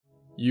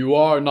You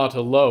are not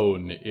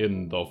alone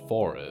in the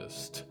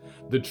forest.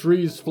 The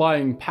trees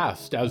flying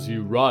past as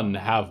you run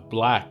have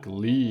black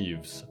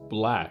leaves,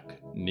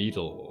 black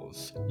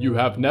needles. You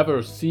have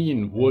never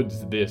seen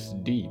woods this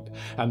deep,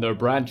 and their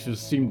branches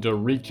seem to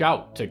reach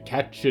out to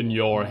catch in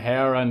your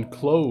hair and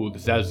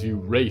clothes as you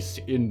race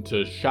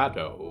into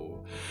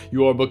shadow.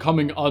 You are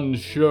becoming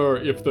unsure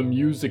if the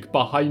music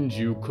behind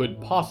you could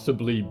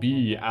possibly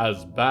be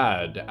as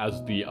bad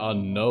as the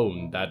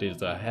unknown that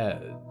is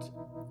ahead.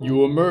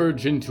 You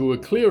emerge into a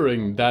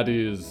clearing that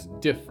is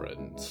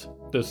different.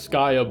 The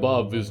sky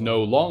above is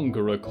no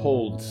longer a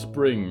cold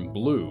spring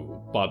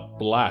blue, but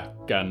black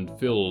and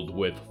filled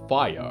with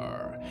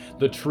fire.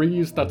 The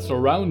trees that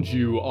surround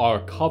you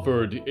are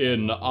covered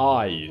in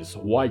eyes,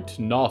 white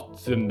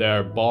knots in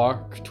their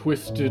bark,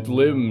 twisted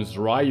limbs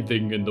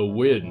writhing in the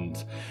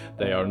wind.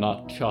 They are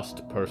not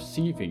just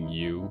perceiving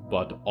you,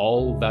 but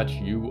all that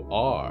you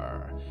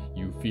are.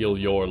 You feel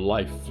your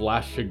life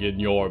flashing in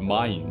your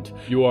mind.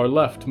 You are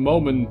left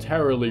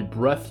momentarily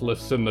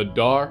breathless in the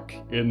dark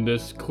in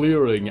this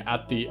clearing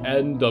at the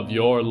end of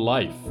your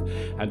life.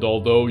 And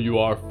although you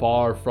are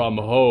far from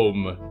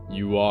home,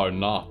 you are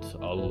not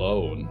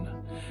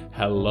alone.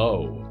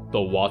 Hello,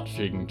 the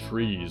watching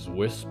trees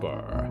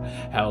whisper.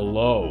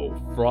 Hello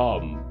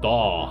from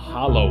the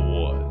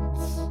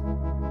Hallowoods.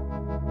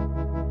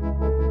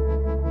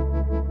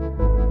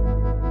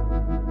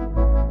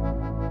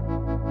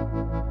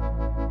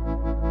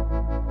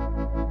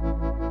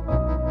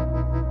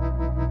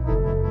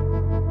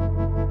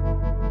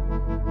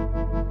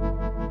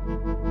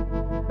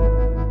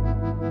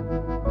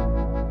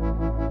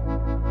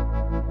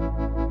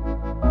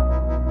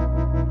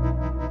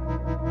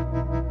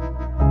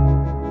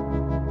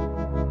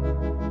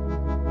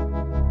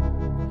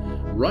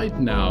 Right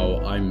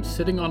now, I'm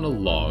sitting on a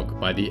log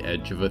by the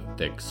edge of a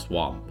thick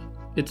swamp.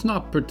 It's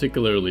not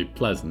particularly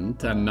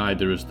pleasant, and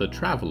neither is the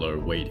traveler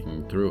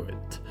wading through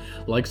it.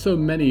 Like so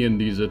many in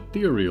these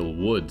ethereal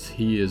woods,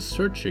 he is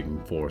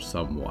searching for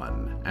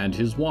someone, and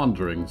his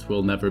wanderings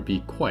will never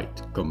be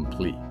quite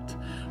complete.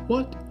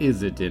 What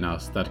is it in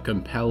us that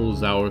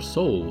compels our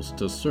souls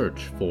to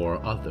search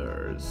for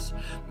others?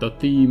 The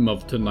theme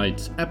of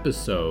tonight's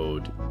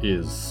episode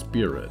is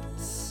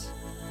spirits.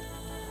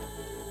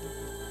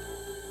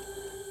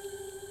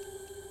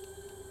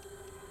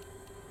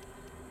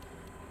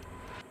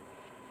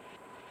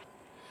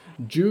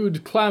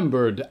 Jude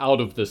clambered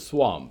out of the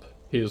swamp,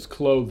 his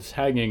clothes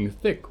hanging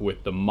thick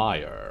with the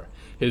mire.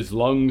 His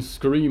lungs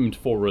screamed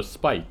for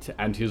respite,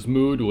 and his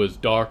mood was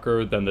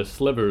darker than the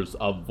slivers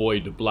of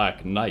void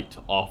black night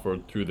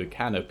offered through the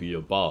canopy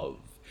above.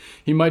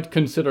 He might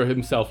consider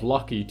himself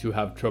lucky to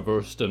have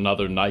traversed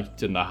another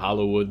night in the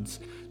Hallowoods.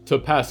 To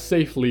pass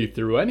safely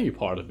through any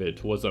part of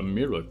it was a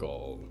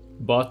miracle.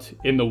 But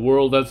in the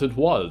world as it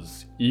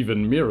was,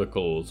 even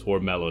miracles were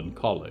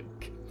melancholic.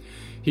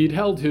 He'd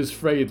held his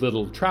frayed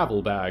little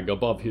travel bag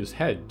above his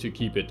head to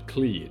keep it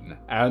clean,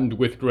 and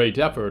with great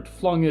effort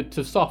flung it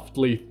to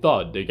softly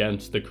thud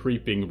against the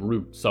creeping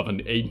roots of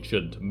an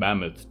ancient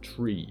mammoth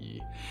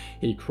tree.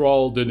 He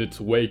crawled in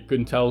its wake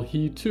until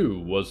he too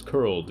was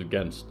curled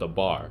against the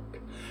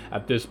bark.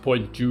 At this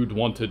point Jude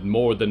wanted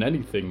more than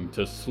anything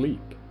to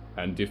sleep,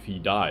 and if he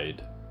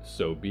died,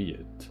 so be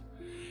it.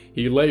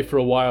 He lay for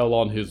a while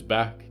on his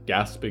back,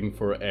 gasping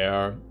for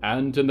air,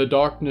 and in the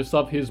darkness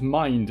of his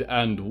mind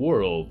and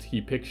world, he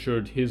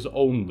pictured his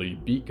only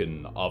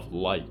beacon of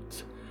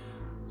light.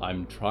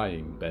 "I'm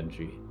trying,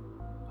 Benji.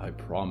 I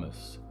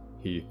promise,"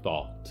 he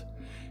thought.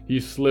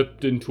 He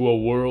slipped into a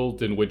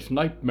world in which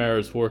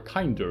nightmares were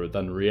kinder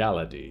than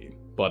reality,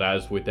 but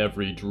as with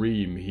every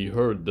dream, he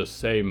heard the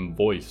same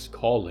voice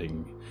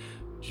calling,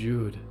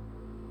 "Jude,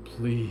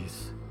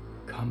 please,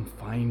 come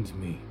find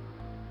me.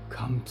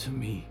 Come to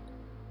me."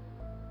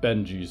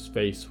 Benji's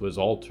face was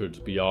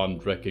altered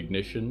beyond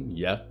recognition,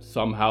 yet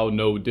somehow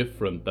no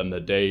different than the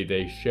day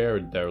they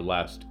shared their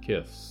last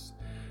kiss.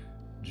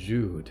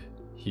 "Jude,"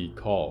 he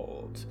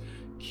called,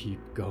 "keep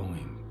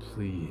going,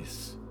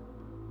 please."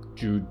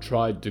 Jude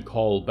tried to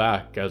call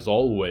back as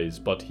always,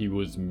 but he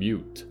was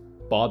mute,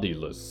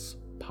 bodiless,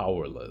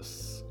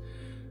 powerless.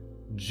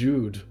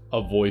 "Jude,"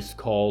 a voice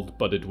called,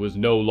 but it was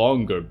no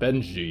longer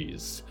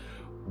Benji's.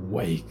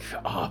 "Wake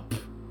up."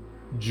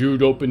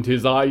 Jude opened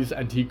his eyes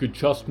and he could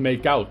just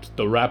make out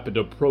the rapid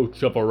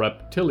approach of a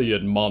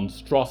reptilian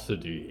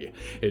monstrosity,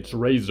 its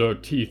razor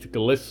teeth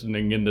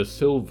glistening in the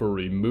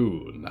silvery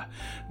moon.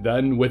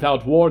 Then,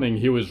 without warning,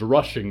 he was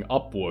rushing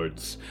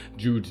upwards.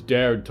 Jude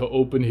dared to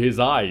open his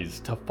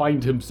eyes to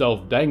find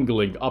himself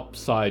dangling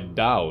upside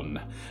down.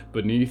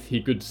 Beneath,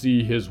 he could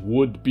see his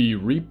would-be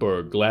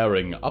reaper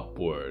glaring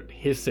upward,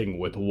 hissing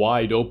with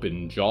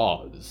wide-open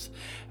jaws.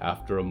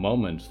 After a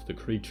moment, the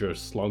creature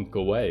slunk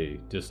away,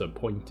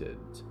 disappointed.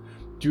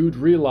 Jude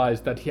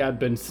realized that he had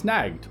been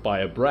snagged by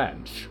a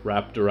branch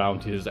wrapped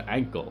around his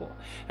ankle,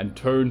 and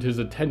turned his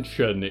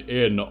attention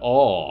in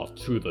awe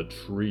to the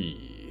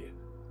tree.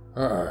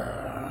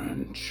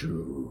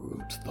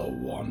 "Jude the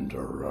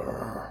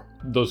Wanderer,"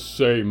 the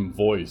same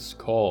voice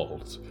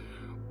called.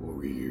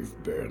 "We've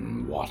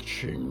been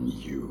watching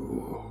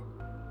you.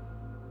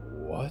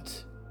 What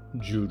What?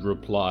 Jude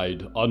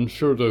replied,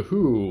 unsure to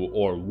who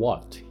or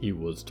what he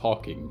was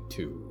talking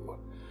to.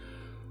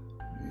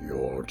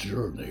 Your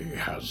journey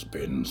has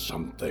been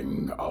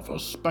something of a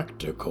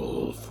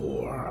spectacle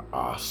for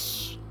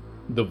us,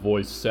 the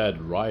voice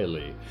said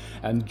wryly,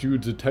 and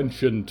Jude's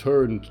attention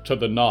turned to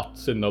the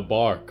knots in the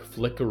bark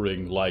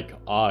flickering like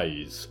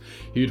eyes.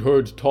 He'd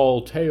heard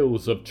tall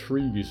tales of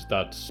trees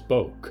that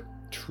spoke,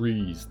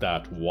 trees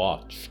that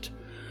watched.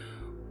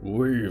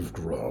 We've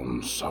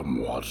grown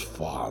somewhat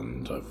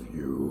fond of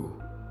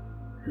you.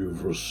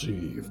 You've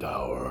received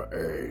our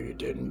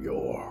aid in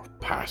your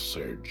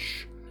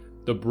passage.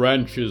 The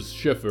branches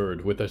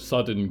shivered with a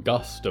sudden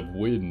gust of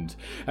wind,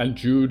 and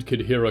Jude could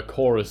hear a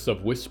chorus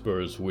of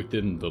whispers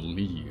within the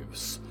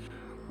leaves.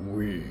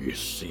 We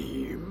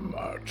see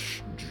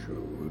much,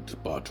 Jude,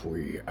 but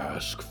we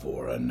ask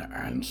for an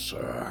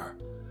answer.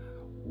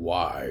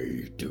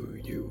 Why do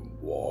you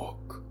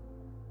walk?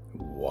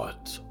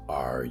 What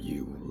are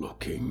you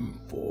looking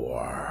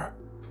for?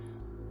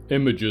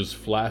 Images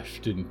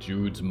flashed in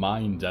Jude's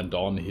mind and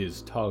on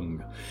his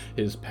tongue.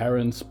 His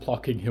parents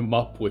plucking him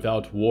up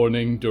without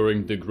warning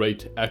during the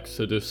great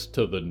exodus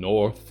to the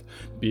north,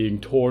 being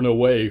torn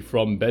away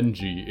from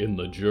Benji in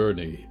the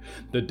journey,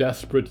 the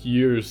desperate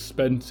years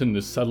spent in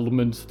the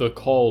settlement, the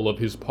call of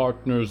his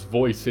partner's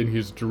voice in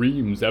his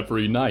dreams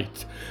every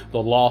night,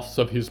 the loss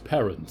of his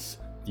parents,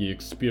 the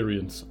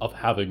experience of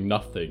having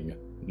nothing,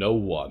 no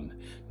one,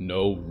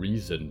 no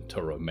reason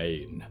to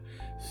remain,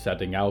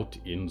 setting out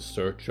in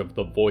search of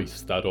the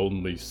voice that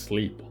only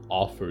sleep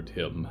offered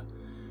him.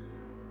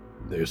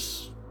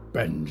 This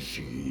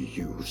Benji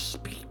you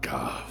speak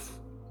of,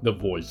 the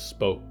voice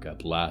spoke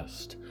at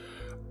last.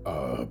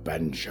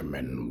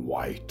 Benjamin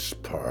White,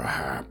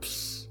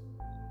 perhaps?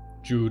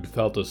 Jude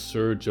felt a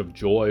surge of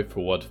joy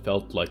for what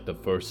felt like the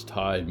first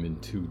time in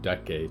 2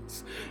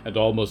 decades, and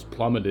almost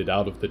plummeted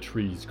out of the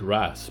tree's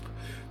grasp.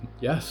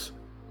 Yes,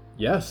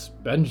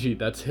 Benji,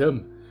 that's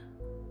him.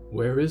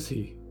 Where is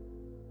he?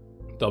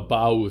 The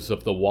boughs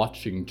of the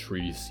watching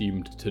tree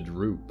seemed to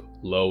droop,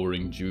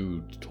 lowering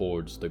Jude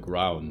towards the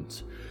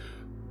ground.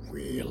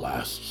 We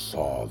last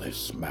saw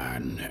this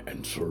man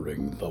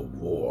entering the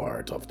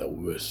ward of the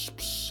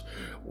Wisps.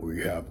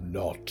 We have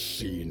not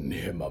seen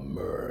him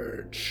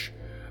emerge.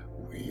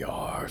 We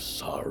are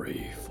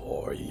sorry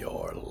for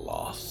your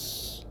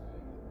loss.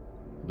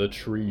 The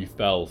tree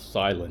fell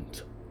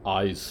silent,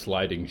 eyes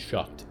sliding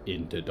shut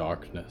into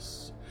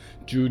darkness.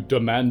 Jude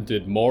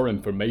demanded more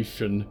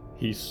information.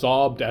 He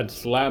sobbed and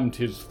slammed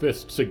his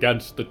fists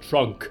against the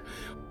trunk,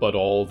 but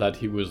all that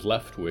he was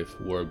left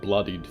with were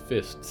bloodied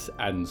fists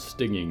and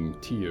stinging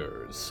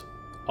tears.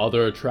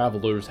 Other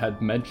travelers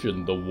had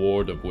mentioned the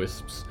Ward of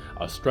Wisps,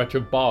 a stretch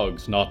of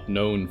bogs not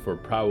known for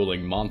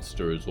prowling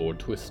monsters or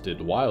twisted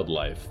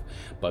wildlife,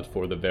 but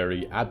for the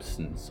very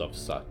absence of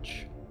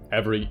such.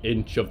 Every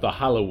inch of the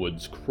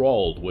Hallowoods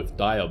crawled with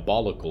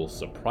diabolical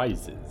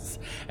surprises,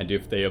 and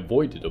if they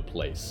avoided a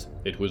place,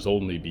 it was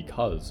only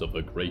because of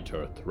a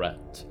greater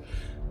threat.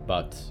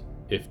 But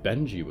if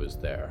Benji was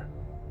there,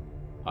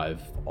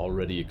 I've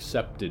already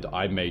accepted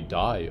I may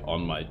die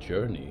on my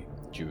journey,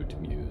 Jude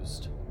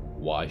mused.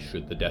 Why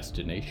should the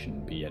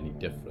destination be any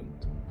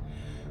different?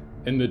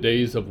 In the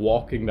days of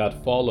walking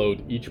that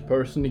followed, each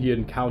person he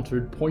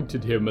encountered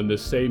pointed him in the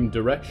same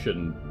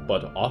direction,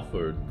 but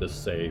offered the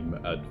same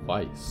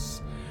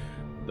advice.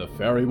 The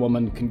fairy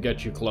woman can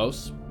get you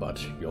close,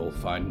 but you'll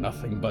find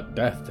nothing but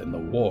death in the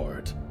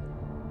ward.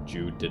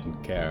 Jude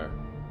didn't care.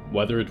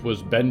 Whether it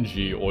was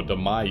Benji or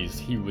demise,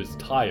 he was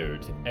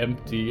tired,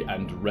 empty,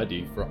 and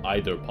ready for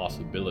either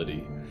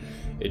possibility.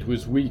 It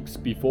was weeks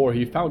before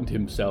he found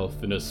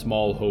himself in a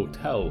small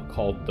hotel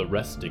called The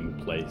Resting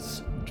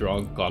Place,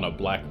 drunk on a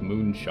black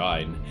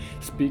moonshine,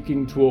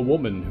 speaking to a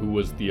woman who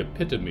was the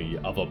epitome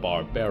of a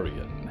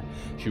barbarian.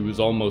 She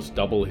was almost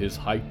double his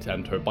height,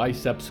 and her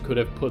biceps could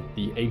have put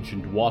the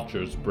ancient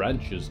Watcher's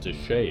branches to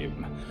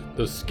shame.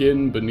 The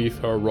skin beneath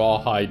her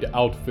rawhide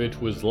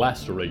outfit was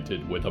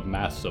lacerated with a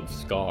mass of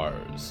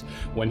scars.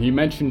 When he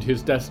mentioned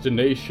his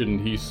destination,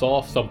 he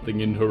saw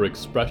something in her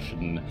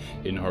expression,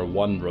 in her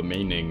one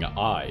remaining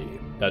eye,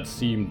 that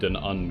seemed an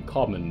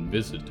uncommon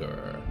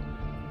visitor.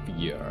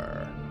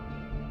 Fear.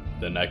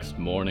 The next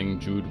morning,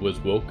 Jude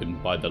was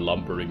woken by the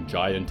lumbering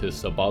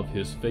giantess above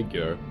his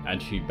figure, and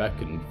she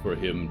beckoned for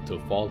him to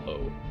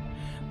follow.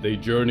 They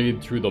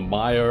journeyed through the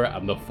mire,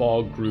 and the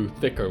fog grew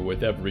thicker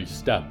with every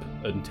step,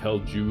 until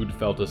Jude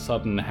felt a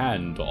sudden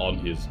hand on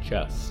his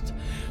chest.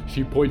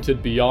 She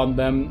pointed beyond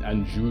them,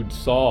 and Jude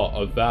saw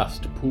a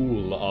vast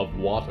pool of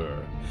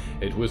water.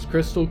 It was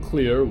crystal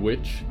clear,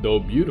 which, though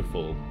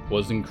beautiful,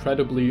 was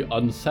incredibly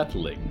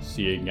unsettling,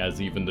 seeing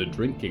as even the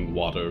drinking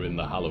water in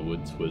the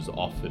Hallowoods was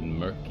often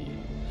murky.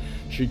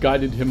 She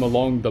guided him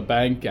along the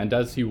bank, and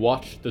as he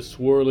watched the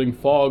swirling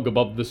fog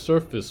above the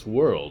surface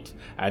whirled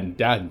and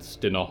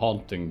danced in a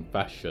haunting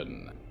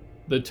fashion.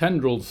 The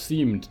tendrils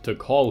seemed to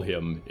call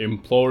him,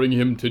 imploring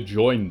him to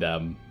join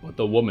them, but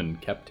the woman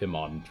kept him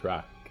on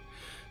track.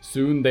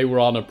 Soon they were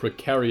on a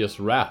precarious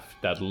raft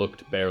that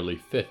looked barely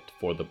fit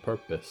for the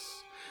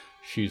purpose.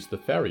 She's the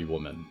fairy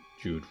woman,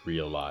 Jude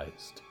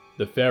realized.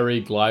 The ferry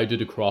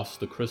glided across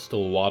the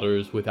crystal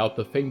waters without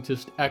the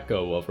faintest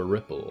echo of a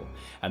ripple,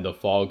 and the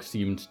fog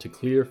seemed to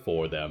clear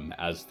for them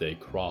as they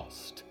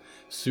crossed.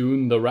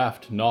 Soon the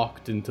raft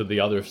knocked into the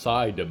other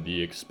side of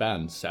the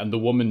expanse, and the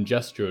woman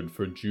gestured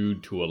for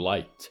Jude to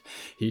alight.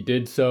 He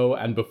did so,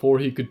 and before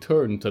he could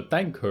turn to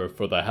thank her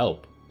for the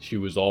help, she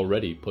was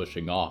already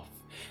pushing off,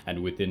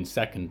 and within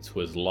seconds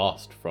was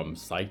lost from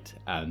sight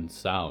and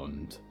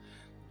sound.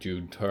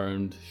 Jude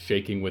turned,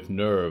 shaking with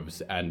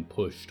nerves, and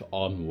pushed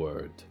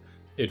onward.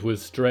 It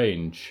was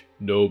strange.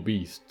 No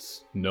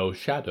beasts, no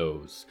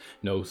shadows,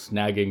 no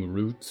snagging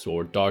roots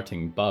or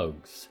darting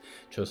bugs,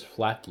 just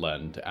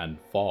flatland and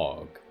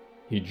fog.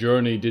 He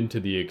journeyed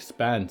into the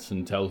expanse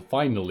until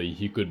finally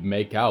he could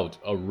make out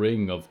a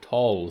ring of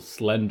tall,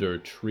 slender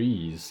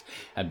trees,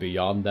 and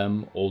beyond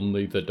them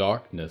only the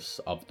darkness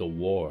of the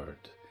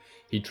ward.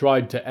 He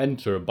tried to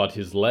enter, but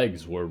his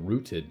legs were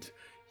rooted.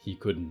 He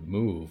couldn't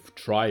move,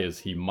 try as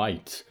he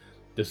might.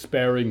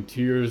 Despairing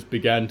tears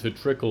began to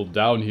trickle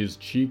down his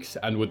cheeks,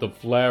 and with a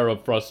flare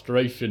of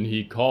frustration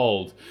he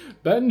called,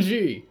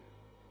 "Benji!"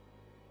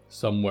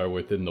 Somewhere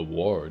within the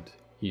ward,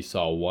 he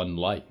saw one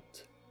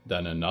light,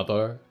 then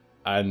another,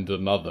 and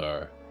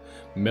another.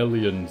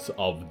 Millions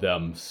of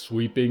them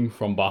sweeping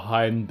from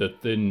behind the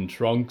thin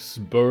trunks,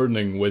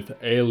 burning with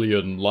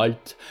alien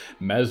light,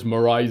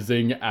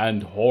 mesmerizing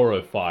and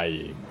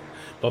horrifying.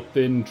 The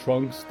thin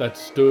trunks that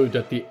stood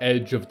at the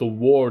edge of the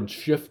ward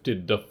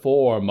shifted to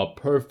form a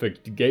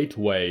perfect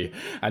gateway,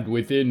 and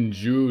within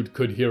Jude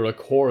could hear a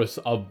chorus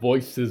of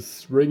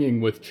voices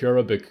ringing with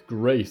cherubic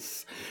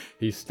grace.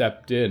 He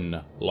stepped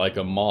in, like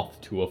a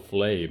moth to a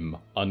flame,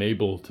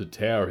 unable to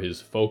tear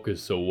his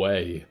focus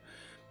away.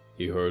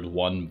 He heard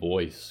one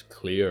voice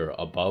clear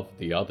above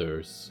the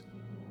others.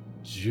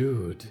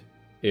 "Jude,"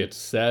 it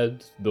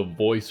said, the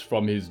voice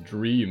from his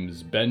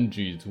dreams,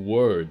 Benji's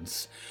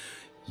words.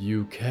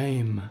 "You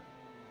came."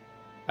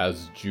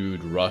 As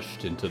Jude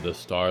rushed into the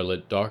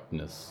starlit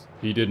darkness,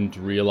 he didn't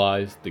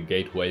realize the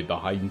gateway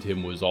behind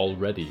him was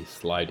already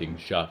sliding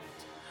shut.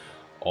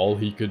 All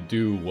he could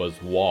do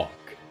was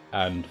walk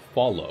and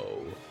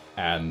follow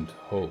and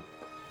hope.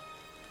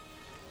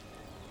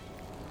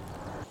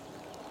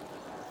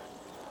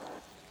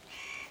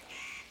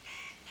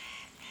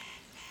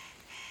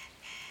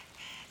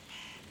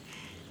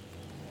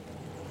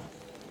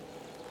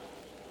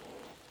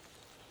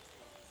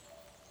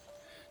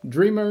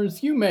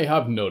 Dreamers, you may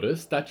have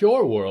noticed that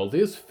your world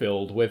is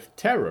filled with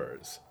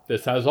terrors.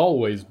 This has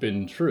always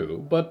been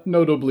true, but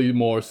notably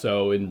more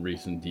so in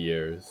recent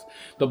years.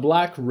 The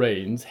black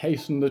rains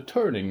hasten the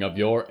turning of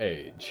your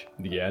age,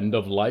 the end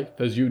of life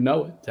as you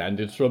know it, and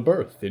its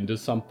rebirth into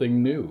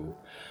something new.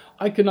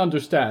 I can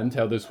understand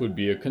how this would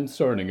be a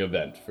concerning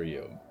event for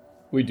you.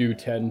 We do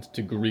tend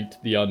to greet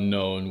the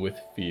unknown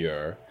with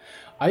fear.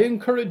 I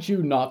encourage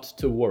you not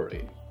to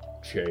worry.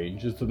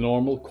 Change is the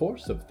normal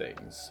course of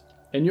things.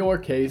 In your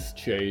case,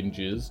 change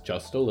is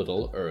just a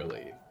little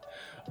early.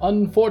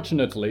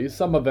 Unfortunately,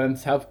 some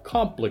events have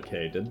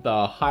complicated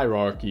the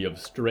hierarchy of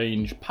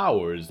strange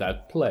powers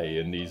at play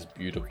in these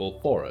beautiful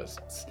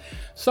forests.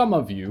 Some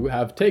of you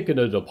have taken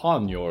it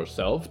upon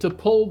yourself to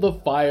pull the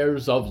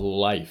fires of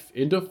life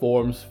into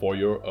forms for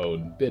your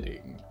own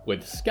bidding,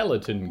 with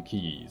skeleton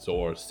keys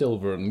or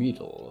silver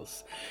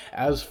needles.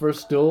 As for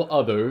still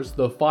others,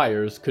 the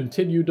fires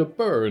continue to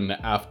burn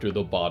after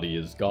the body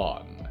is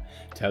gone.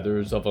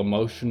 Tethers of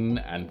emotion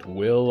and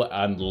will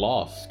and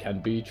loss can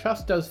be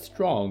just as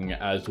strong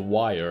as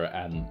wire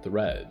and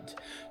thread,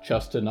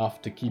 just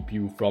enough to keep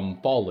you from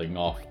falling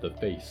off the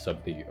face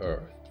of the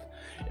earth.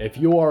 If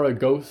you are a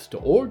ghost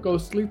or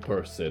ghostly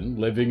person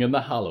living in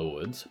the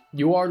Hallowoods,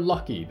 you are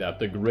lucky that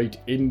the great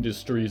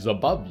industries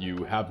above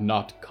you have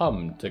not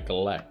come to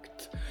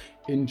collect.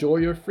 Enjoy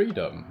your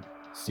freedom,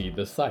 see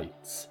the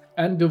sights,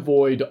 and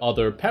avoid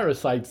other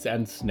parasites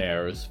and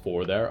snares,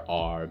 for there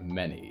are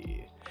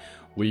many.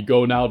 We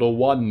go now to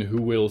one who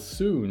will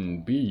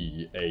soon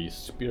be a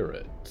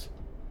spirit.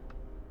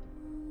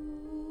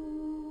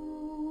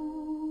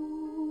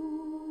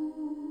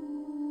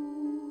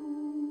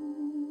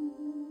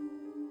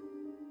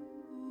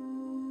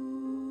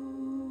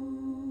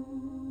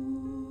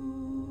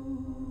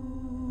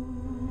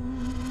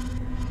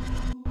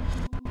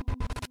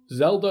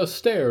 Zelda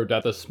stared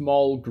at the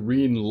small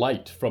green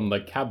light from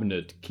the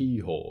cabinet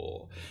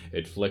keyhole.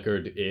 It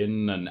flickered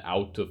in and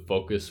out of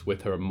focus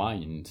with her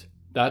mind.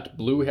 That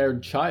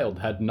blue-haired child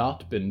had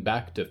not been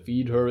back to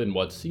feed her in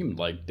what seemed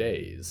like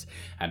days,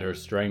 and her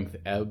strength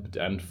ebbed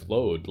and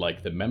flowed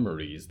like the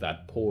memories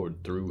that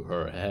poured through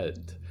her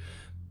head.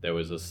 There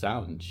was a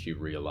sound, she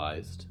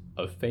realized,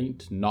 a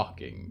faint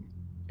knocking.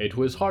 It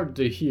was hard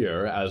to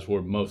hear, as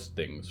were most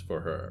things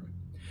for her.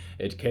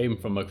 It came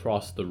from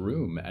across the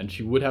room, and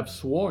she would have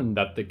sworn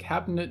that the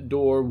cabinet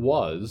door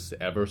was,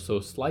 ever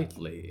so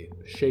slightly,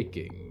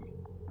 shaking.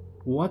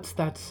 "What's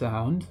that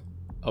sound?"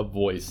 a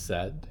voice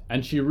said,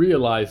 and she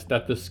realized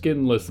that the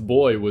skinless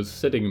boy was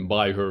sitting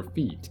by her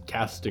feet,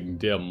 casting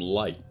dim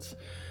light.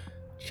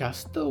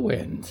 "Just the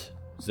wind,"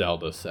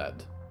 Zelda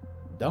said.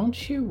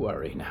 "Don't you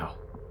worry now."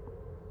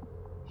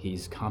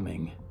 He's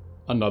coming,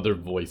 another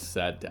voice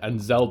said,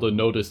 and Zelda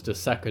noticed a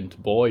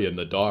second boy in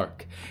the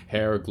dark,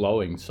 hair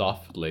glowing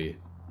softly.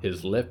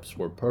 His lips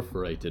were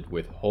perforated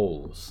with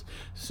holes.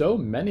 So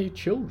many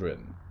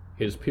children.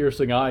 His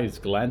piercing eyes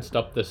glanced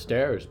up the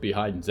stairs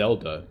behind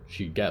Zelda,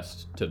 she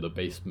guessed, to the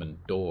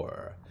basement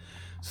door.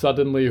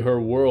 Suddenly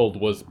her world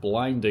was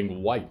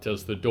blinding white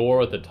as the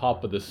door at the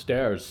top of the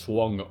stairs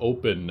swung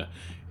open.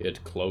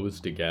 It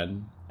closed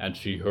again, and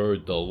she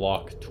heard the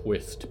lock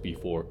twist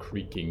before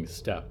creaking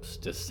steps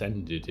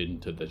descended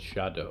into the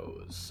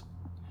shadows.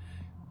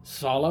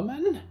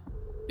 Solomon?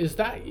 Is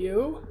that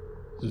you?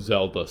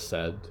 Zelda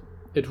said.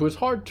 It was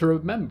hard to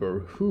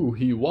remember who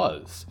he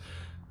was.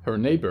 Her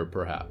neighbor,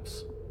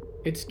 perhaps.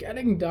 It's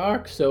getting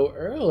dark so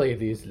early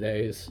these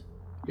days.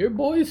 Your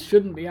boys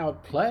shouldn't be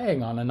out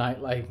playing on a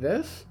night like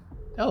this.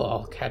 They'll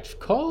all catch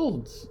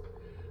colds.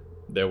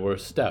 There were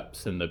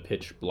steps in the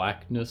pitch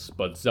blackness,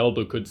 but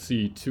Zelda could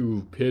see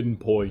 2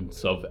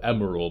 pinpoints of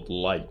emerald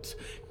light,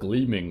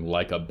 gleaming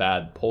like a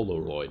bad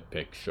Polaroid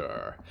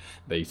picture.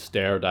 They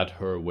stared at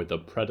her with a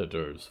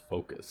predator's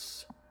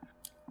focus.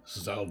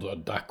 Zelda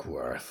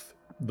Duckworth,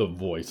 the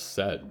voice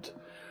said,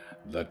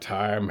 the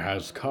time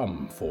has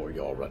come for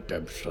your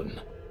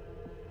redemption.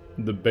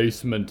 The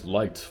basement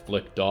lights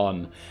flicked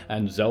on,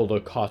 and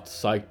Zelda caught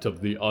sight of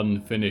the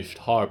unfinished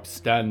harp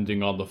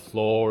standing on the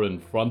floor in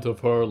front of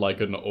her like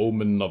an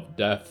omen of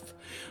death.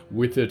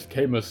 With it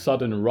came a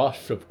sudden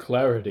rush of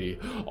clarity,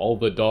 all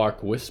the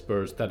dark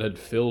whispers that had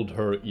filled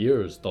her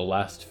ears the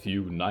last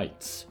few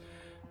nights.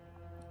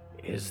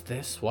 Is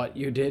this what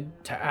you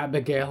did to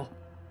Abigail?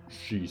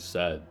 She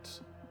said.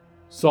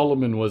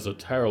 Solomon was a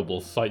terrible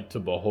sight to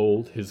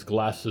behold, his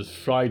glasses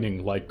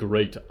shining like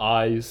great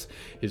eyes,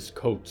 his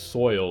coat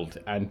soiled,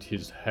 and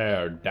his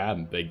hair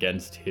damp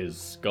against his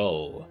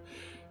skull.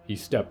 He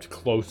stepped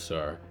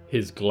closer,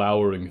 his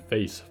glowering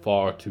face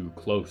far too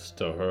close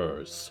to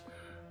hers.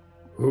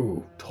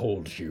 Who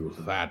told you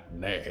that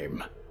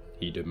name?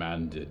 He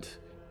demanded.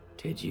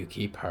 Did you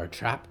keep her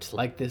trapped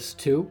like this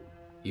too,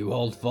 you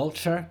old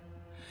vulture?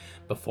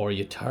 Before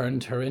you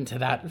turned her into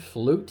that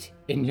flute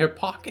in your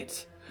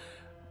pocket?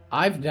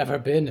 I've never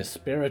been a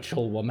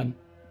spiritual woman,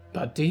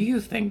 but do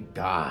you think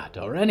God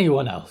or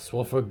anyone else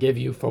will forgive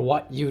you for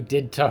what you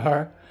did to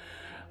her?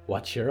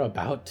 What you're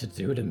about to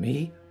do to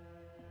me?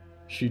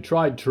 She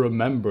tried to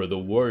remember the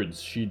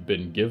words she'd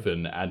been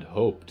given and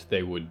hoped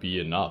they would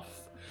be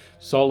enough.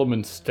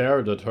 Solomon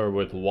stared at her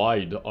with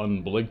wide,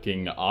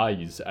 unblinking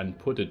eyes and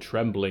put a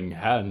trembling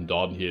hand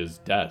on his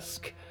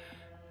desk.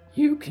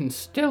 You can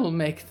still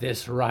make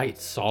this right,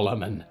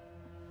 Solomon.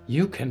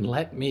 You can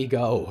let me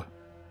go.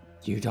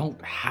 You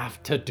don't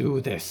have to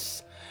do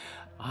this.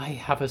 I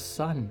have a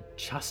son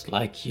just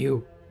like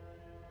you.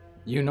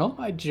 You know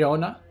my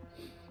Jonah?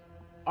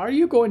 Are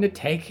you going to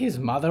take his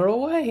mother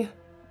away?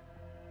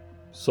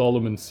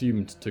 Solomon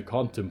seemed to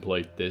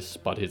contemplate this,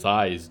 but his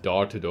eyes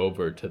darted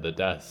over to the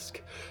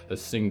desk. A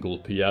single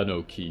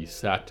piano key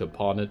sat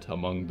upon it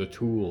among the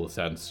tools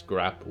and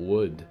scrap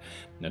wood,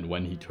 and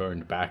when he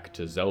turned back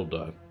to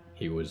Zelda,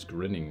 he was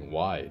grinning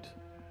wide.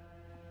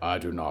 I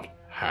do not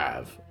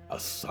have a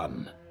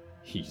son,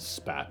 he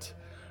spat.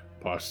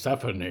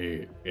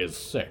 Persephone is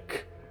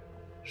sick.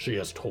 She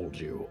has told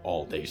you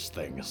all these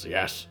things,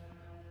 yes?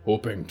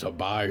 Hoping to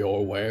buy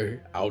your way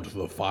out of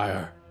the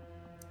fire?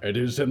 It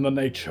is in the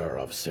nature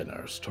of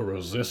sinners to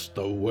resist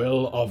the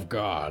will of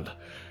God,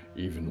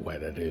 even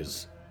when it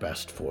is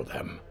best for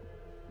them.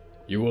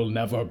 You will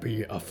never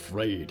be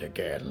afraid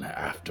again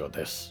after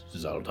this,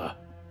 Zelda.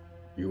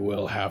 You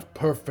will have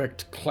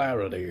perfect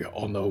clarity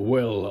on the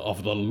will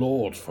of the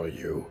Lord for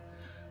you,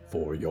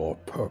 for your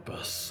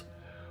purpose.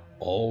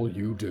 All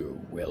you do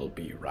will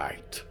be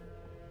right.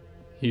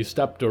 He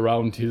stepped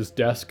around his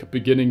desk,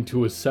 beginning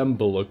to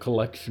assemble a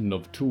collection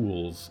of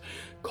tools,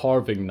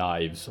 carving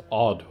knives,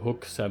 odd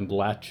hooks and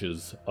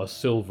latches, a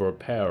silver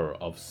pair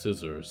of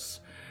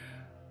scissors.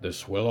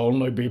 This will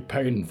only be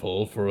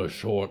painful for a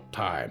short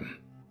time.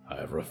 I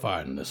have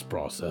refined this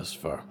process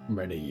for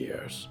many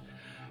years.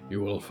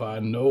 You will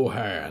find no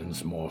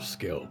hands more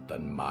skilled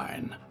than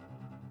mine.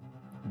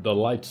 The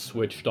light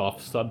switched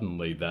off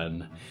suddenly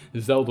then.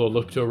 Zelda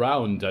looked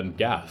around and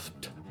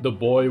gasped. The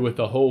boy with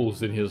the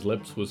holes in his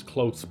lips was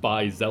close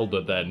by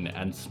Zelda then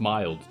and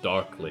smiled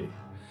darkly.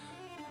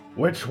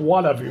 Which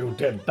one of you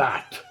did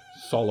that?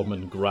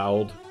 Solomon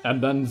growled,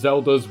 and then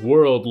Zelda's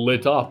world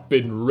lit up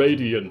in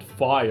radiant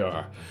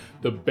fire.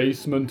 The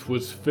basement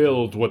was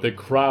filled with a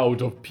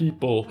crowd of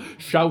people,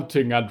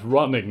 shouting and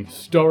running,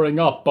 stirring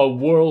up a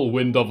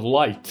whirlwind of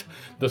light.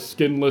 The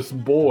skinless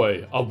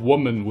boy, a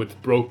woman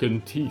with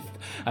broken teeth,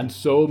 and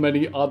so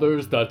many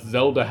others that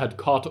Zelda had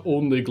caught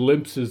only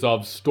glimpses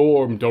of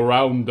stormed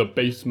around the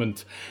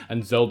basement,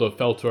 and Zelda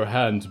felt her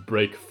hands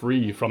break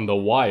free from the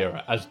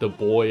wire as the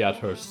boy at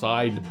her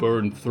side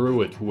burned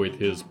through it with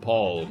his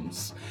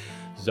palms.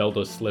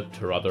 Zelda slipped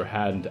her other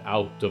hand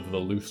out of the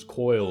loose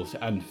coils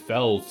and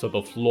fell to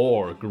the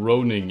floor,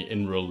 groaning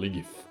in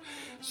relief.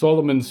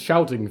 Solomon's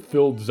shouting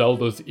filled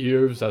Zelda's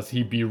ears as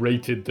he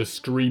berated the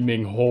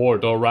screaming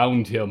horde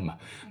around him.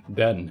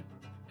 Then,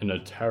 In a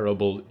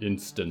terrible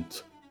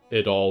instant,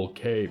 it all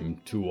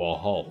came to a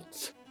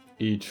halt.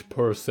 Each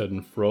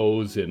person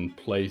froze in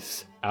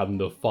place, and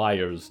the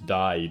fires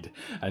died,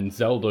 and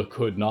Zelda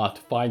could not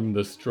find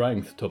the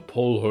strength to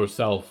pull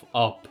herself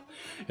up.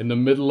 In the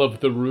middle of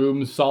the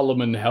room,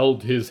 Solomon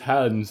held his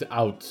hands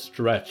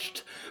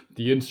outstretched.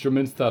 The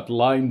instruments that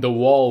lined the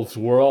walls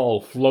were all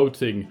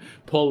floating,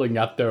 pulling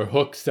at their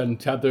hooks and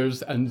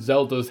tethers, and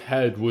Zelda's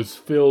head was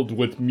filled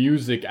with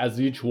music as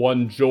each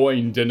one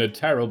joined in a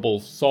terrible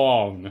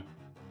song.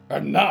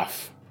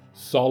 Enough!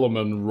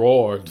 Solomon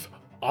roared.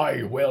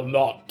 I will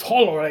not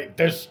tolerate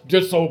this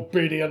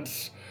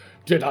disobedience.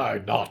 Did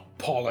I not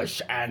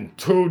polish and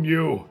tune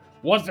you?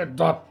 Was it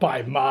not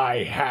by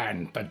my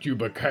hand that you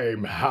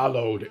became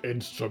hallowed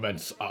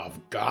instruments of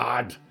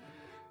God?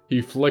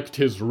 He flicked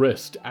his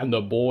wrist, and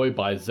the boy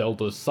by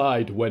Zelda's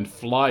side went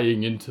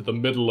flying into the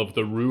middle of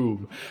the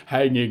room,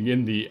 hanging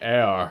in the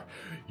air.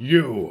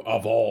 You,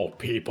 of all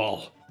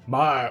people,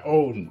 my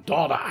own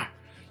daughter,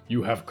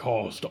 you have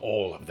caused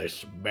all of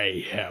this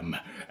mayhem,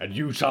 and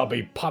you shall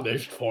be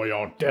punished for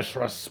your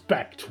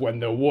disrespect when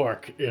the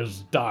work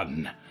is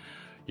done.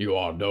 You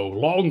are no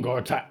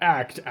longer to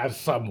act as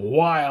some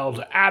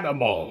wild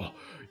animal.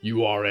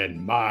 You are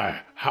in my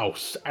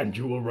house, and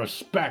you will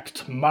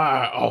respect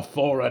my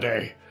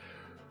authority.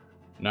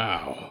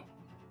 Now,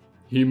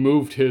 he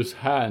moved his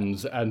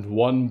hands, and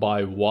one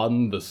by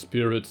one the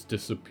spirits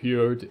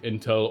disappeared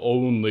until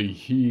only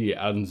he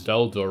and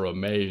Zelda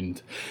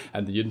remained,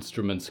 and the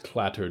instruments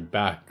clattered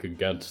back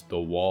against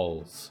the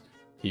walls.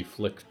 He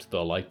flicked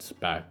the lights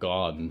back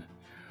on.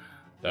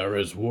 There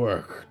is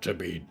work to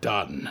be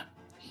done,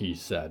 he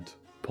said,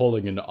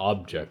 pulling an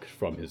object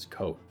from his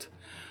coat.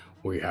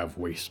 We have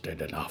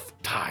wasted enough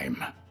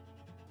time.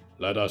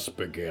 Let us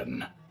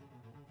begin.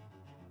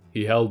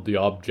 He held the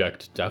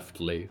object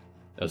deftly,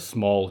 a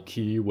small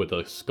key with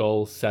a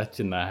skull set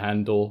in the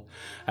handle,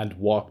 and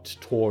walked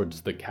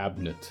towards the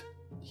cabinet.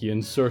 He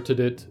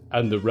inserted it,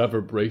 and the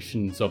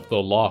reverberations of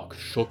the lock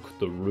shook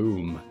the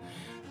room.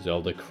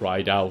 Zelda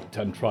cried out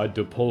and tried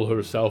to pull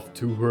herself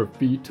to her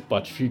feet,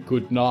 but she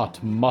could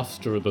not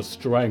muster the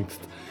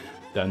strength.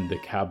 Then the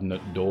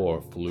cabinet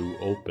door flew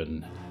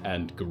open,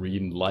 and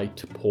green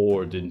light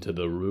poured into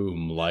the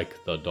room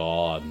like the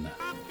dawn.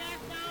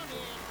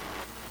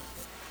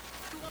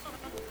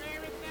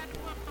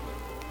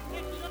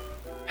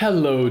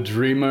 Hello,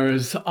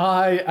 dreamers.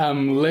 I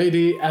am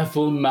Lady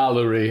Ethel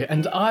Mallory,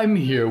 and I'm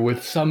here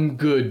with some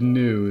good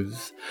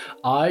news.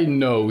 I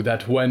know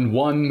that when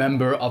one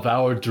member of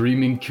our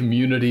dreaming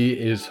community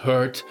is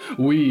hurt,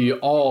 we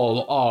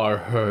all are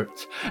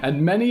hurt,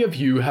 and many of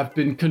you have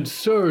been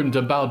concerned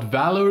about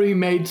Valerie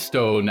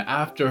Maidstone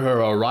after her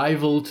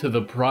arrival to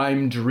the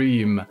Prime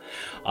Dream.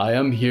 I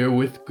am here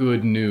with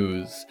good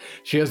news.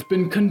 She has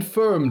been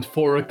confirmed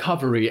for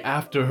recovery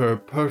after her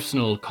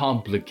personal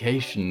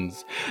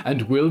complications,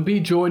 and will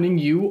be joining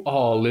you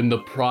all in the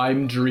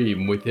Prime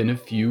Dream within a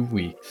few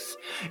weeks.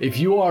 If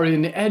you are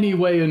in any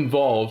way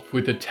involved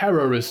with the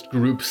terrorist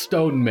group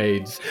Stone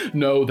Maids,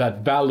 know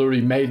that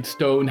Valerie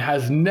Maidstone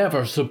has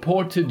never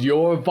supported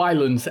your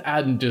violence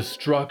and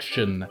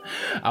destruction.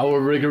 Our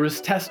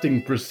rigorous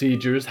testing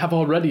procedures have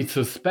already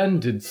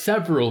suspended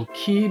several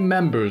key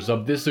members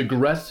of this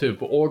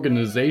aggressive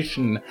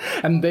organization,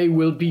 and they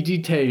will be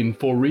detained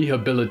for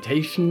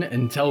rehabilitation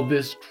until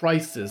this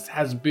crisis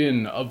has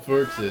been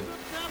averted.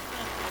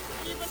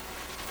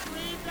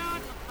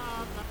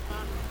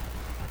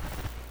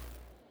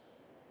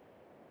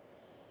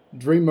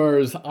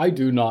 Dreamers, I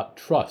do not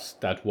trust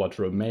that what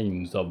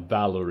remains of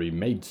Valerie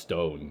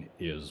Maidstone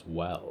is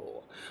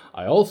well.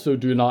 I also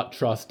do not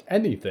trust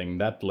anything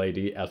that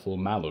Lady Ethel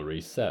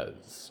Mallory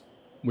says.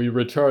 We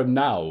return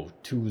now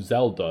to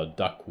Zelda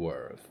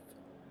Duckworth.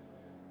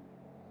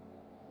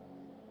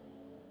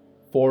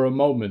 For a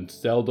moment,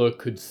 Zelda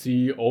could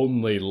see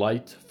only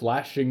light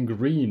flashing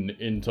green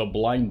into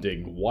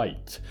blinding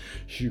white.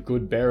 She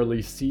could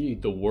barely see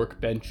the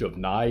workbench of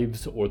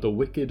knives, or the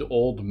wicked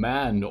old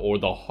man, or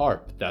the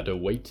harp that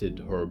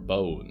awaited her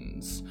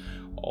bones.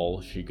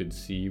 All she could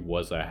see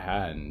was a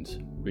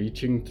hand,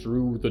 reaching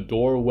through the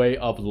doorway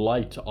of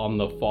light on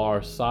the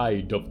far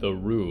side of the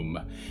room,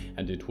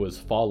 and it was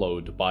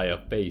followed by a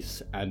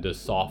face and a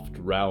soft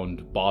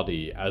round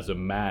body as a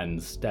man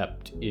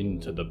stepped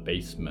into the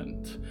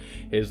basement.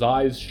 His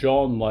eyes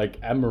shone like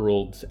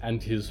emeralds,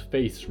 and his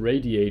face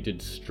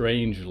radiated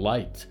strange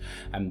light,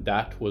 and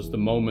that was the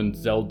moment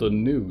Zelda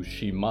knew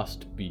she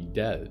must be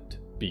dead,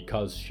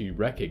 because she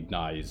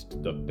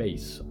recognized the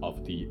face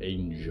of the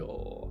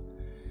angel.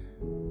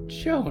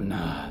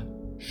 "Jonah,"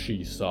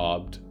 she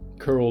sobbed,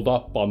 curled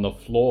up on the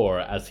floor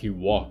as he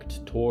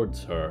walked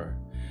towards her.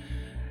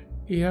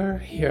 "You're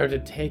here to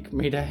take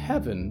me to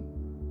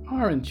heaven,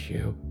 aren't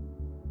you?"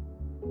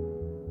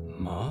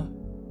 "Ma?"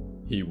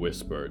 he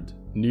whispered,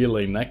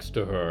 kneeling next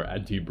to her,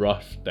 and he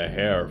brushed the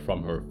hair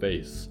from her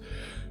face.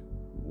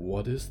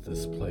 "What is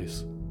this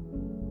place?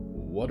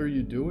 What are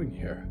you doing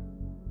here?"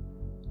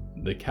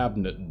 The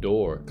cabinet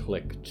door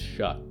clicked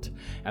shut,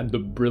 and the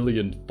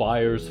brilliant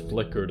fires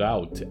flickered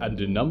out, and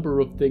a number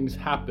of things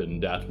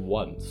happened at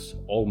once,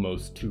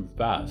 almost too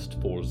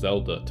fast for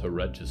Zelda to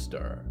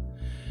register.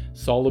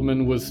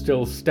 Solomon was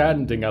still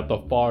standing at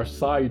the far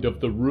side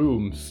of the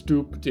room,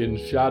 stooped in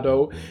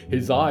shadow,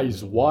 his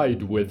eyes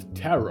wide with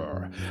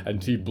terror,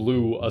 and he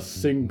blew a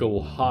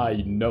single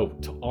high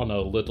note on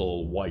a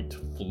little white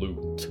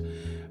flute.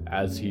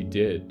 As he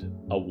did,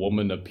 a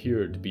woman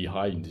appeared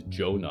behind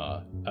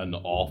Jonah, an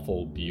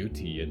awful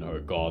beauty in her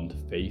gaunt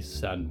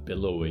face and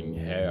billowing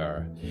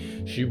hair.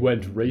 She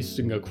went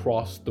racing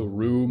across the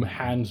room,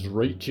 hands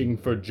reaching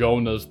for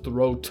Jonah's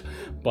throat,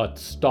 but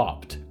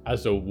stopped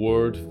as a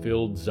word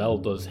filled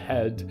Zelda's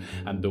head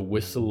and the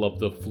whistle of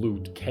the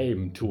flute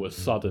came to a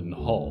sudden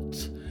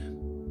halt.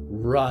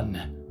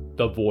 "Run,"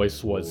 the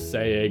voice was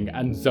saying,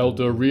 and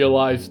Zelda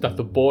realized that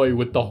the boy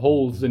with the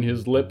holes in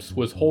his lips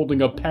was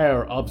holding a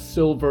pair of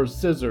silver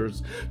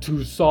scissors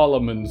to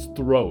Solomon's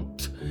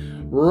throat.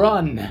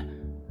 "Run!"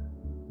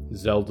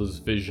 Zelda's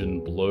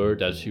vision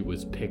blurred as she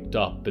was picked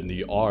up in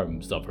the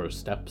arms of her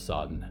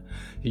stepson.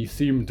 He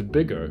seemed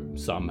bigger,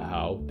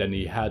 somehow, than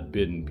he had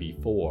been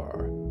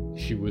before.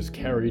 She was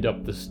carried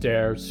up the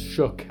stairs,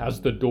 shook as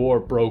the door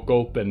broke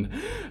open,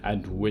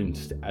 and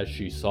winced as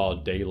she saw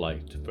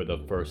daylight for the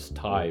first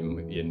time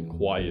in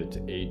quiet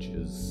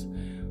ages.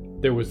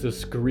 There was a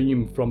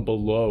scream from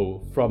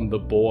below, from the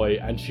boy,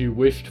 and she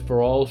wished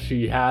for all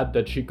she had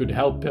that she could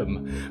help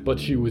him, but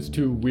she was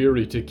too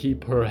weary to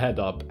keep her head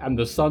up, and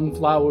the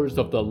sunflowers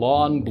of the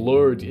lawn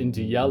blurred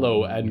into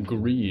yellow and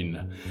green.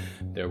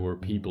 There were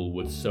people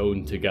with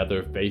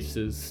sewn-together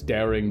faces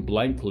staring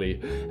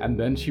blankly, and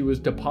then she was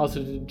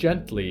deposited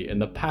gently in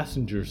the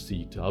passenger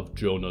seat of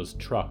Jonah's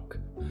truck.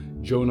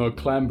 Jonah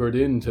clambered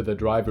into the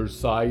driver's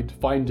side,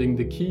 finding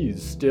the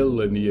keys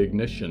still in the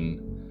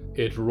ignition.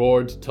 It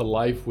roared to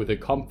life with a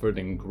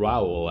comforting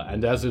growl,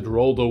 and as it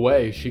rolled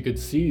away, she could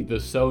see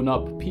the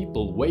sewn-up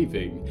people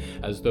waving,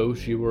 as though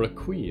she were a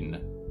queen.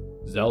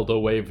 Zelda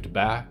waved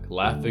back,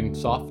 laughing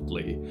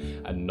softly,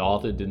 and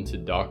nodded into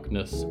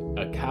darkness,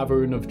 a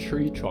cavern of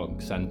tree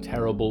trunks and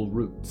terrible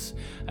roots,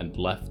 and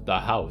left the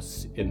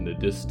house in the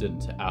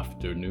distant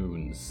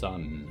afternoon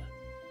sun.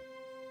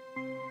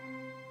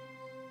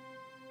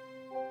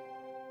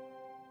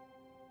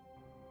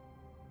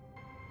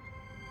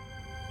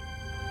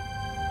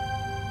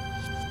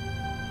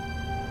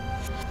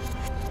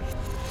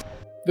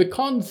 The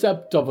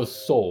concept of a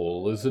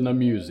soul is an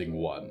amusing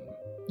one.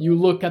 You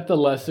look at the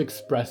less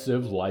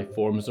expressive life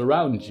forms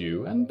around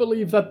you and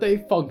believe that they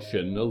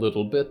function a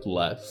little bit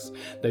less.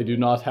 They do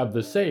not have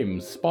the same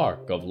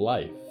spark of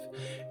life.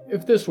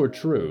 If this were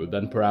true,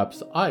 then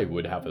perhaps I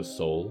would have a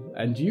soul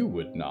and you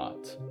would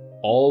not.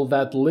 All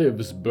that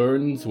lives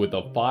burns with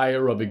a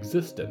fire of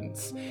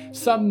existence,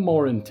 some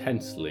more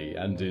intensely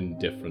and in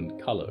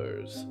different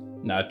colors.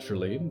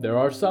 Naturally, there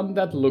are some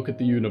that look at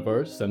the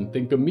universe and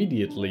think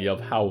immediately of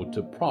how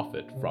to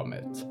profit from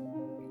it.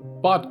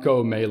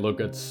 Botko may look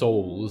at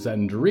souls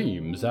and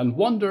dreams and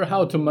wonder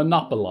how to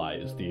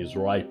monopolize these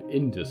ripe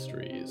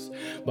industries,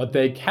 but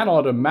they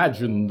cannot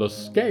imagine the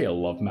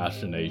scale of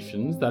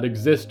machinations that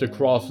exist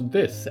across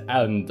this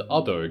and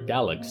other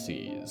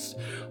galaxies.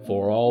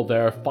 For all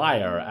their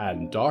fire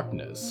and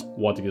darkness,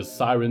 what is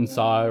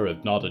Sirensire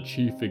if not a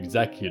chief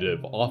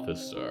executive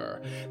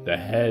officer, the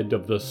head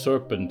of the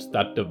serpent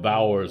that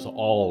devours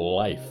all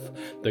life,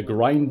 the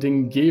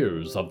grinding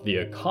gears of the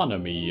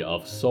economy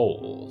of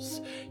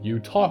souls? You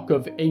talk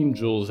of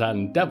angels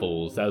and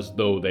devils as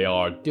though they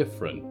are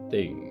different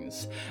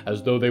things,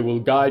 as though they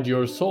will guide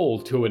your soul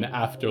to an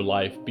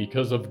afterlife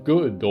because of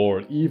good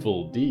or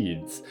evil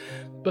deeds.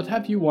 But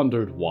have you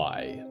wondered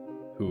why?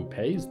 Who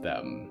pays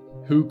them?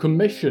 Who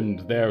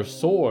commissioned their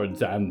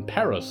swords and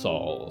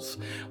parasols?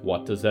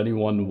 What does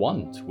anyone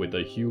want with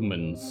a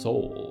human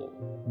soul?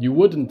 You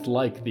wouldn't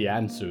like the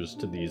answers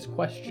to these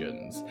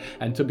questions,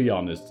 and to be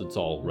honest, it's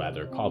all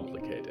rather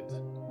complicated.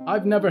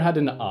 I've never had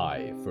an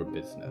eye for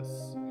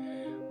business.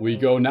 We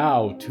go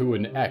now to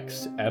an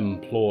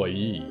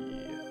ex-employee.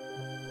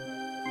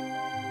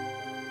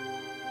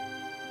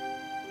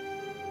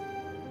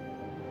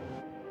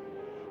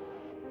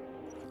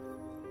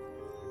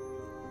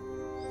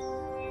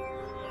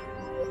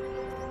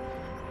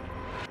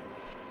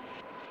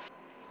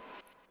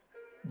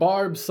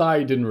 Barb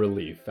sighed in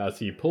relief as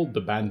he pulled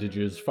the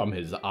bandages from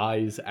his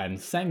eyes and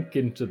sank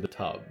into the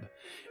tub.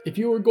 If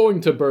you were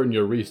going to burn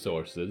your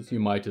resources, you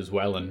might as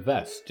well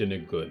invest in a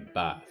good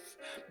bath.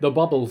 The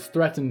bubbles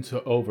threatened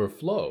to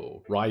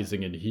overflow,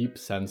 rising in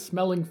heaps and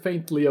smelling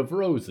faintly of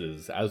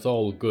roses, as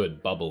all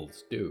good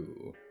bubbles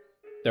do.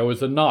 There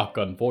was a knock,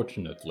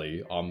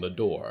 unfortunately, on the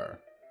door.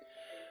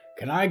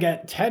 "Can I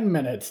get 10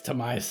 minutes to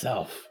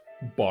myself?"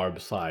 Barb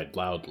sighed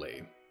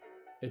loudly.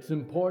 "It's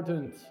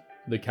important,"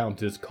 the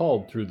Countess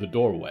called through the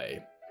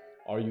doorway.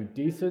 "Are you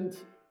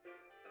decent?"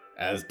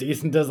 "As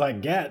decent as I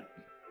get."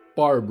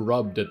 Barb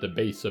rubbed at the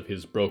base of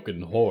his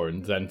broken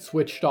horns and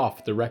switched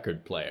off the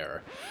record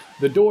player.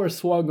 The door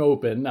swung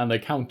open and the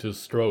Countess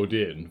strode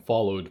in,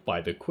 followed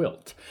by the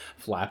quilt,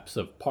 flaps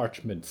of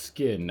parchment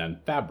skin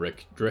and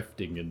fabric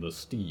drifting in the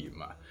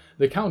steam.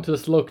 The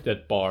Countess looked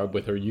at Barb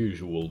with her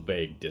usual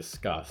vague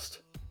disgust.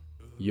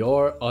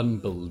 "You're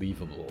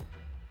unbelievable."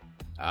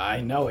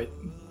 "I know it,"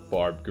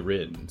 Barb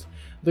grinned.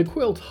 The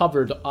quilt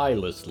hovered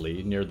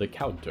eyelessly near the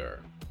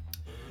counter.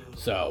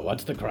 "So,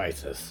 what's the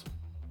crisis?"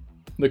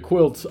 The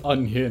quilt's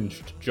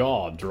unhinged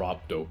jaw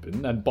dropped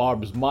open, and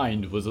Barb's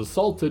mind was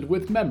assaulted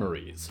with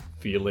memories,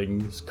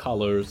 feelings,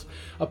 colors,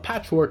 a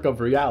patchwork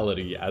of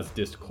reality as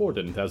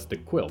discordant as the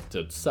quilt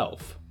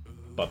itself.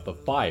 But the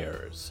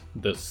fires,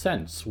 the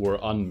scents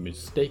were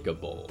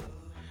unmistakable.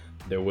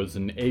 There was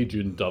an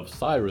agent of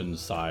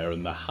Sirensire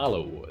in the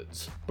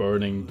Hallowwoods,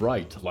 burning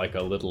bright like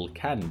a little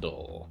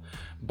candle.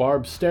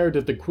 Barb stared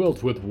at the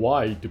quilt with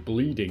wide,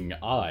 bleeding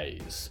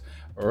eyes.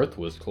 Earth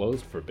was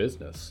closed for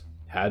business.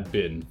 Had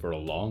been for a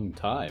long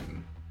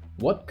time.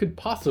 What could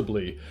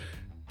possibly...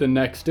 The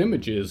next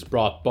images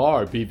brought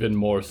Barb even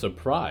more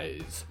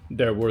surprise.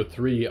 There were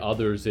 3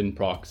 others in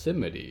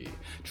proximity,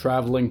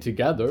 traveling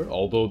together,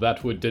 although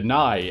that would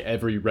deny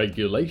every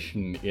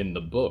regulation in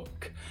the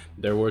book.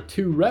 There were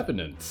 2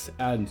 revenants,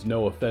 and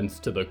no offense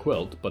to the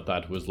quilt, but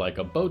that was like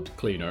a boat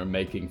cleaner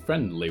making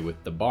friendly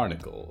with the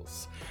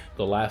barnacles.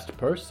 The last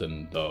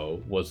person,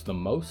 though, was the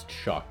most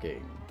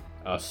shocking.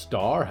 A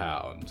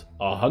starhound,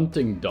 a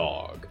hunting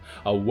dog,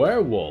 a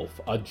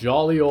werewolf, a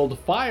jolly old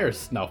fire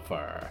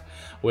snuffer.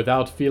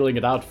 Without feeling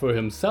it out for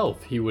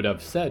himself, he would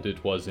have said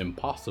it was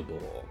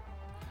impossible.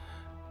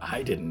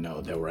 "I didn't know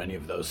there were any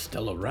of those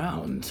still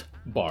around,"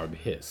 Barb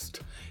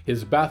hissed.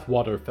 His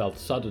bathwater felt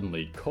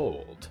suddenly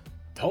cold.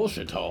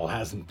 "Tolshatol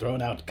hasn't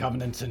thrown out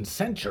covenants in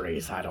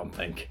centuries, I don't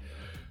think."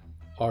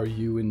 "Are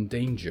you in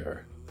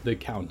danger?" the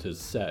Countess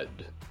said.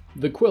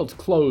 The quilt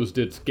closed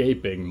its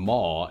gaping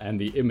maw and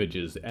the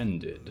images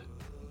ended.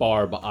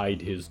 Barb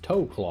eyed his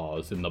toe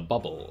claws in the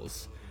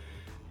bubbles.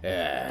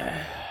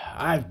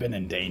 I've been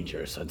in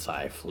danger since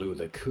I flew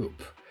the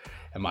coop.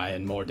 Am I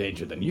in more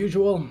danger than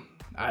usual?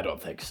 I don't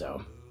think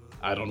so.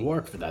 I don't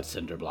work for that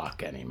cinder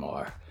block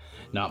anymore.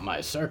 Not my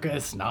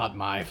circus, not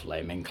my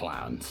flaming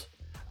clowns.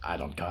 I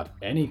don't got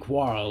any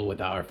quarrel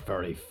with our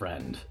furry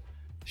friend."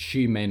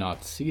 "She may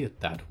not see it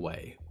that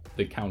way,"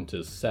 the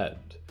Countess said.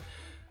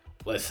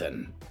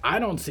 "Listen, I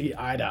don't see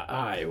eye to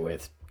eye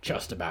with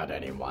just about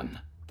anyone."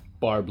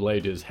 Barb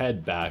laid his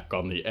head back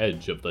on the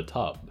edge of the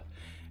tub.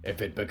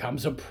 "If it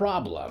becomes a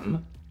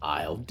problem,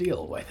 I'll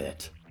deal with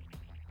it."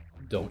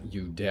 "Don't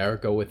you dare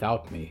go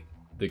without me,"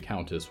 the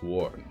Countess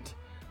warned.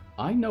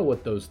 "I know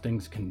what those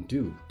things can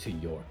do to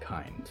your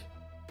kind."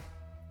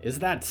 "Is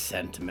that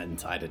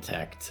sentiment I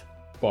detect?"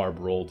 Barb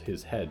rolled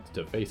his head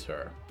to face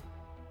her.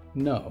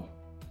 "No,"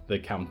 the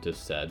Countess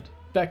said,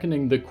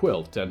 beckoning the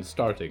quilt and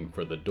starting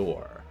for the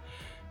door.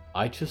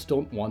 "I just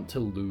don't want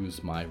to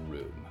lose my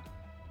room."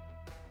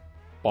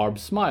 Barb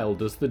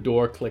smiled as the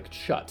door clicked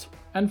shut,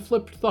 and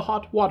flipped the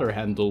hot water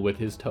handle with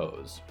his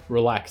toes,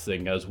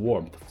 relaxing as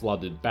warmth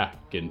flooded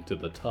back into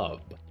the tub.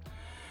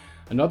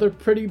 Another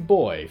pretty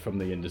boy from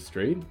the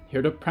industry,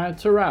 here to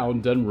prance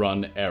around and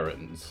run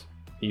errands.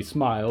 He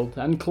smiled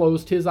and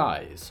closed his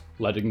eyes,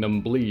 letting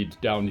them bleed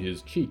down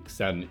his cheeks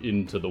and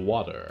into the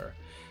water.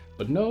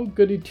 But no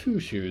goody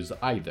two-shoes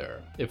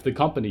either, if the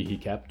company he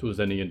kept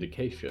was any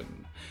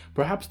indication.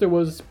 Perhaps there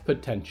was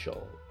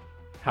potential.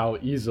 How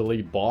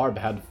easily Barb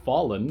had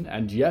fallen,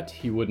 and yet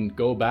he wouldn't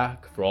go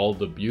back for all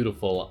the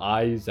beautiful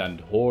eyes and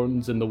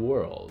horns in the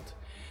world.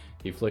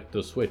 He flicked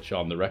the switch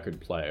on the record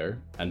player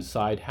and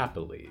sighed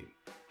happily.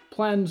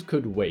 Plans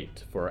could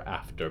wait for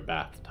after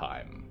bath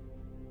time.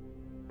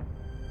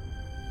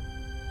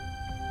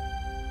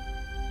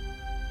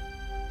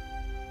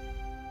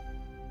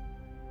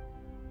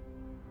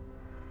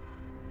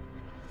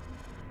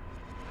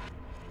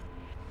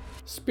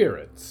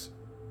 Spirits.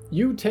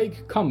 You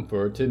take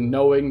comfort in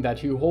knowing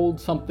that you hold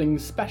something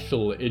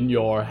special in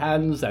your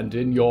hands and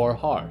in your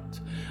heart.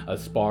 A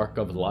spark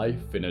of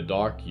life in a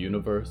dark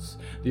universe,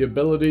 the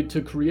ability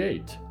to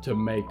create, to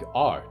make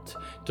art,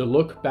 to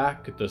look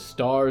back at the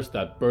stars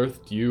that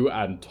birthed you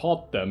and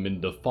taught them in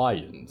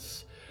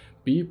defiance.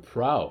 Be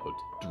proud,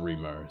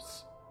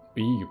 dreamers.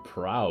 Be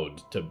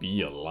proud to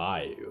be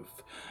alive.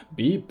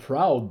 Be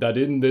proud that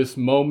in this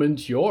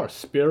moment your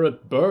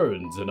spirit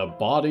burns in a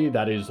body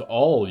that is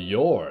all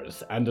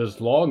yours, and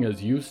as long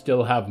as you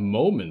still have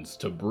moments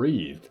to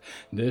breathe,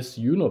 this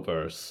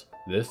universe,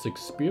 this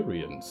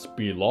experience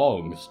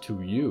belongs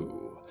to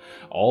you.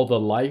 All the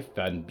life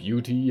and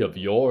beauty of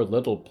your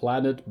little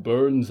planet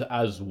burns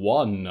as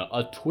one,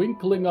 a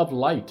twinkling of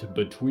light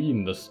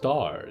between the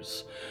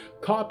stars.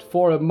 Caught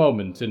for a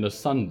moment in a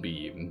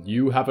sunbeam,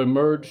 you have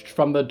emerged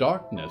from the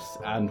darkness,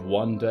 and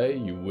one day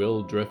you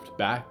will drift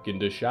back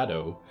into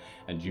shadow,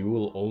 and you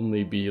will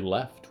only be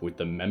left with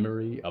the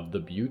memory of the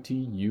beauty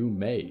you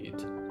made,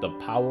 the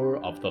power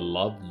of the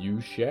love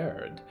you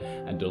shared,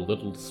 and a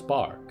little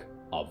spark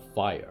of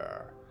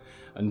fire.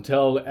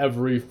 Until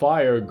every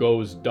fire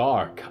goes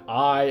dark,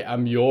 I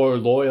am your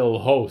loyal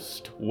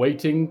host,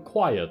 waiting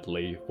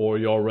quietly for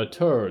your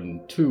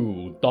return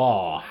to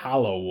the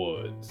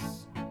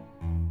Hallowoods.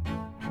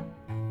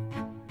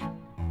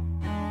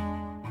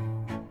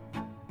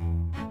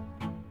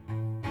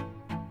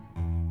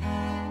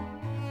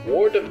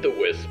 Ward of the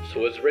Wisps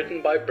was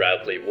written by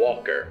Bradley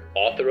Walker,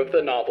 author of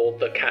the novel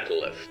The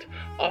Catalyst.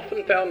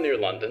 Often found near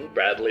London,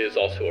 Bradley is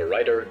also a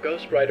writer,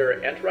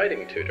 ghostwriter, and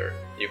writing tutor.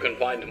 You can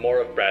find more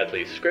of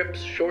Bradley's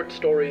scripts, short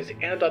stories,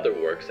 and other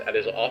works at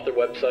his author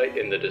website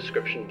in the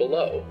description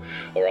below,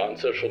 or on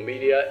social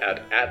media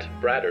at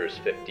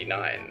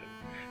 @Bradders59.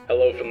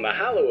 Hello from the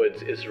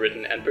Hallowoods is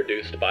written and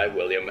produced by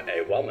William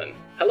A. Wellman.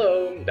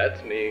 Hello,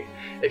 that's me.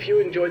 If you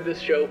enjoyed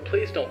this show,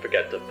 please don't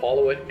forget to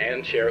follow it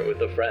and share it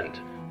with a friend.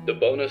 The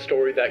bonus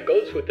story that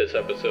goes with this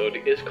episode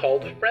is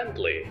called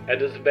Friendly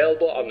and is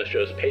available on the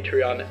show's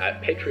Patreon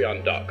at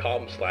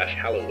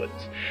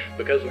patreon.com/Hallowoods.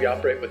 Because we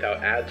operate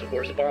without ads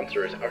or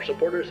sponsors, our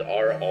supporters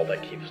are all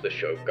that keeps the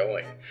show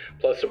going.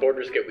 Plus,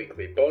 supporters get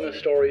weekly bonus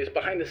stories,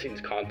 behind-the-scenes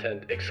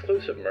content,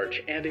 exclusive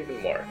merch, and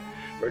even more.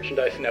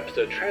 Merchandise and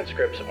episode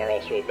transcripts are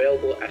also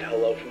available at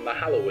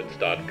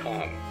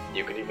hellofromthehallowoods.com.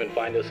 You can even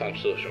find us on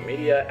social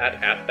media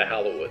at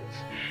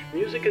 @thehallowoods.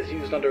 Music is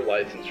used under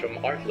license from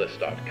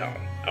artlist.com.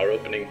 Our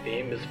opening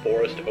theme is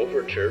Forest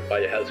Overture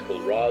by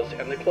Yehezkel Raz,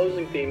 and the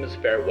closing theme is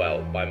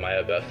Farewell by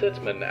Maya Beth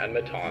Sitzman and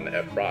Matan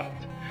Efrat.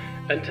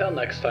 Until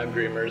next time,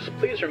 dreamers,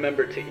 please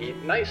remember to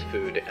eat nice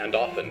food and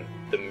often.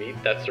 The meat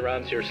that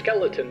surrounds your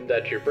skeleton,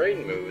 that your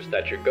brain moves,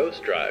 that your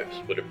ghost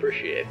drives would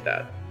appreciate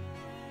that.